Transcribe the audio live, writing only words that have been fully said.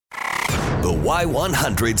The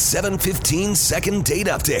Y100 715 second date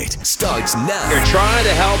update starts now. You're trying to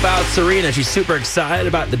help out Serena. She's super excited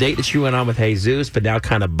about the date that she went on with Jesus, but now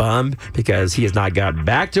kind of bummed because he has not gotten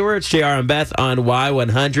back to her. It's JR and Beth on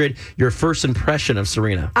Y100. Your first impression of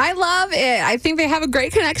Serena. I love it. I think they have a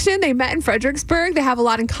great connection. They met in Fredericksburg. They have a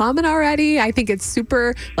lot in common already. I think it's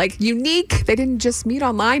super unique. They didn't just meet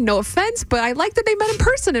online, no offense, but I like that they met in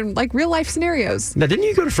person in real life scenarios. Now, didn't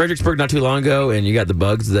you go to Fredericksburg not too long ago and you got the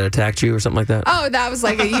bugs that attacked you or something like that? Oh, that was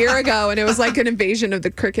a year ago, and it was an invasion of the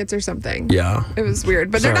crickets or something. Yeah. It was weird,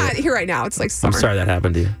 but they're not here right now. It's summer. I'm sorry that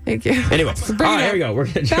happened to you. Thank you. Anyway, all right, here we go. We're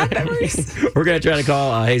going to try to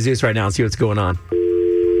call Jesus right now and see what's going on.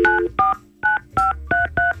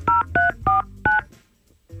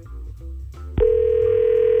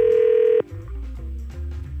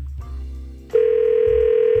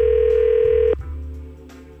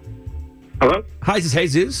 Hello? Hi, is this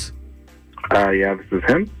Jesus? Yeah, this is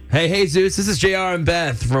him. Hey, Jesus, this is JR and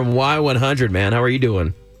Beth from Y100, man. How are you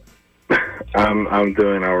doing? I'm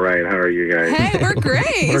doing all right. How are you guys? Hey, we're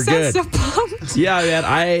great. We're good. So pumped. Yeah, man,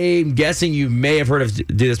 I'm guessing you may have heard us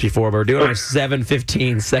do this before, but we're doing our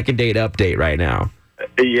 715 second date update right now.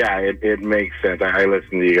 Yeah, it makes sense. I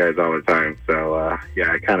listen to you guys all the time, so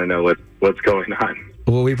yeah, I kind of know what's going on.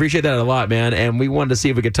 Well, we appreciate that a lot, man, and we wanted to see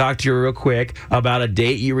if we could talk to you real quick about a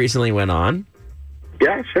date you recently went on.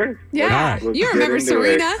 Yeah, sure. Yeah, you remember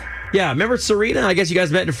Serena? Yeah, remember Serena? I guess you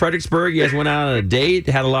guys met in Fredericksburg. You guys went out on a date,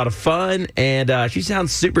 had a lot of fun, and she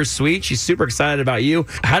sounds super sweet. She's super excited about you.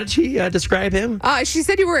 How did she describe him? She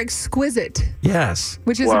said you were exquisite. Yes.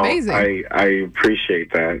 Which is amazing. I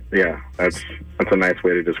appreciate that. Yeah, that's a nice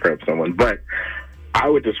way to describe someone. But I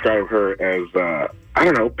would describe her as, I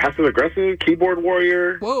don't know, passive-aggressive, keyboard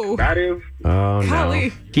warrior, combative. Oh, no.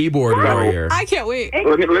 Golly. Keyboard warrior. I can't wait.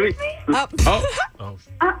 Let me. Oh.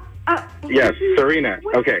 Yes, Serena.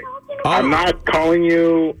 Okay. I'm not calling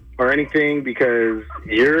you or anything because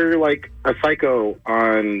you're like a psycho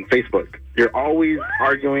on Facebook. You're always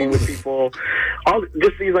arguing with people.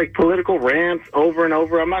 Just these political rants over and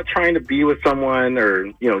over. I'm not trying to be with someone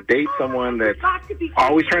or, date someone that's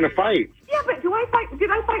always trying to fight. Yeah, but do I fight? Did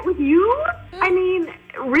I fight with you? I mean,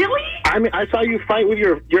 really? I saw you fight with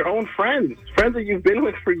your own friends that you've been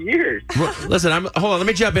with for years. Well, listen, hold on. Let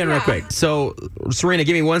me jump in real quick. So, Serena,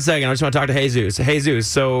 give me 1 second. I just want to talk to Jesus. Jesus,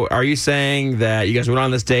 so are you saying that you guys went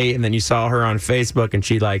on this date and then you saw her on Facebook and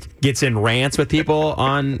she gets in rants with people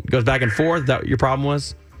goes back and forth? Is that what your problem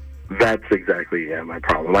was? That's exactly my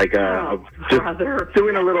problem. Just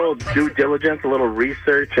doing a little due diligence, a little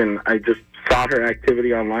research, and I just saw her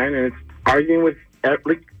activity online, and it's arguing with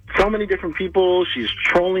so many different people. She's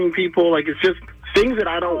trolling people. It's just things that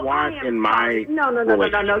I don't want in my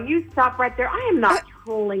No. You stop right there. I am not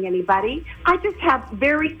trolling anybody. I just have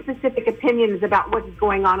very specific opinions about what's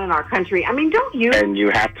going on in our country. I mean, don't you? And you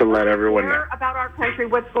have to let everyone know about our country,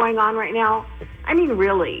 what's going on right now. I mean,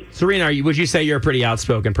 really. Serena, would you say you're a pretty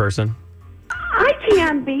outspoken person? I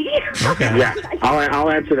can be. Okay. Yeah,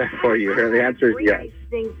 I'll answer that for you. The answer is yes.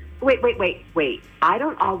 Wait. I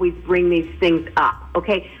don't always bring these things up,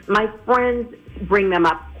 okay? My friends bring them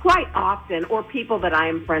up quite often, or people that I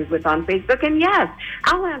am friends with on Facebook, and yes,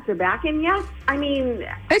 I'll answer back, and yes, I mean...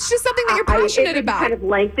 It's just something that you're passionate about. It's kind of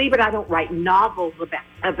lengthy, but I don't write novels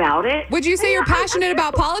about it. Would you say you're passionate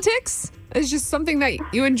about politics? It's just something that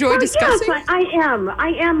you enjoy discussing? Yes,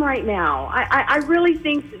 I am right now. I really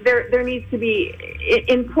think there needs to be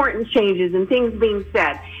important changes and things being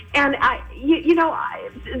said. And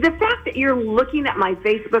the fact that you're looking at my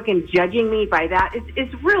Facebook and judging me by that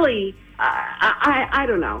is really, I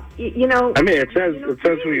don't know. I mean, it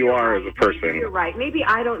says who you are as a person. You're right. Maybe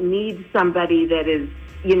I don't need somebody that is,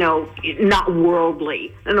 not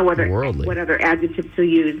worldly. I don't know what other adjectives to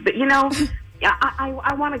use, but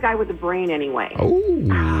I want a guy with a brain anyway.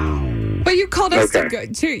 Oh. But you called us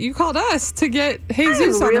you called us to get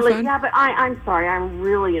Jesus on the phone. Yeah, but I'm sorry. I'm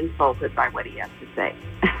really insulted by what he has to say.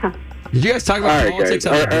 Did you guys talk about politics?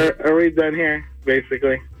 Are we done here,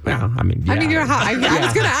 basically? Well, I mean, yeah. I mean, you're hot. I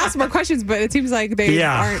was going to ask more questions, but it seems like they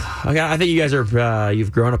aren't. Okay, I think you guys are,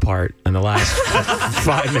 you've grown apart in the last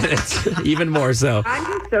 5 minutes, even more so. I'm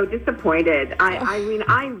just so disappointed. I mean,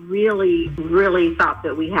 I really, really thought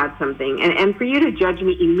that we had something. And for you to judge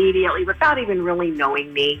me immediately without even really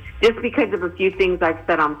knowing me, just because of a few things I've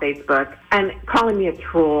said on Facebook, and calling me a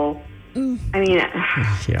troll. I mean,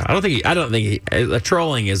 yeah, I don't think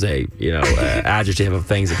trolling is a adjective of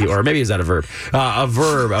things that people, or maybe is that a verb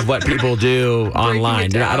of what people do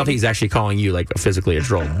online. I don't think he's actually calling you physically a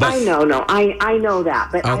troll. But, I know that,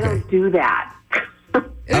 but okay. I don't do that.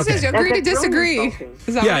 This is agree to That's disagree. really insulting.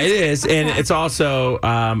 Is that Yeah, what it is. And it's also,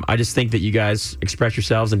 I just think that you guys express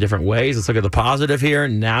yourselves in different ways. Let's look at the positive here.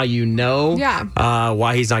 Now you know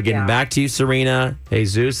why he's not getting back to you, Serena.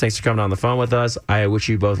 Jesus, thanks for coming on the phone with us. I wish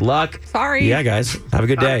you both luck. Sorry. Yeah, guys. Have a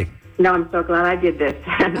good day. No, I'm so glad I did this.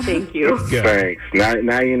 Thank you. Good. Thanks.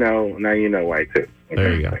 Now you know. Now you know why too.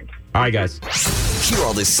 There you go. All right, guys. Hear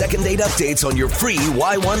all the second date updates on your free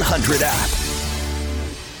Y100 app.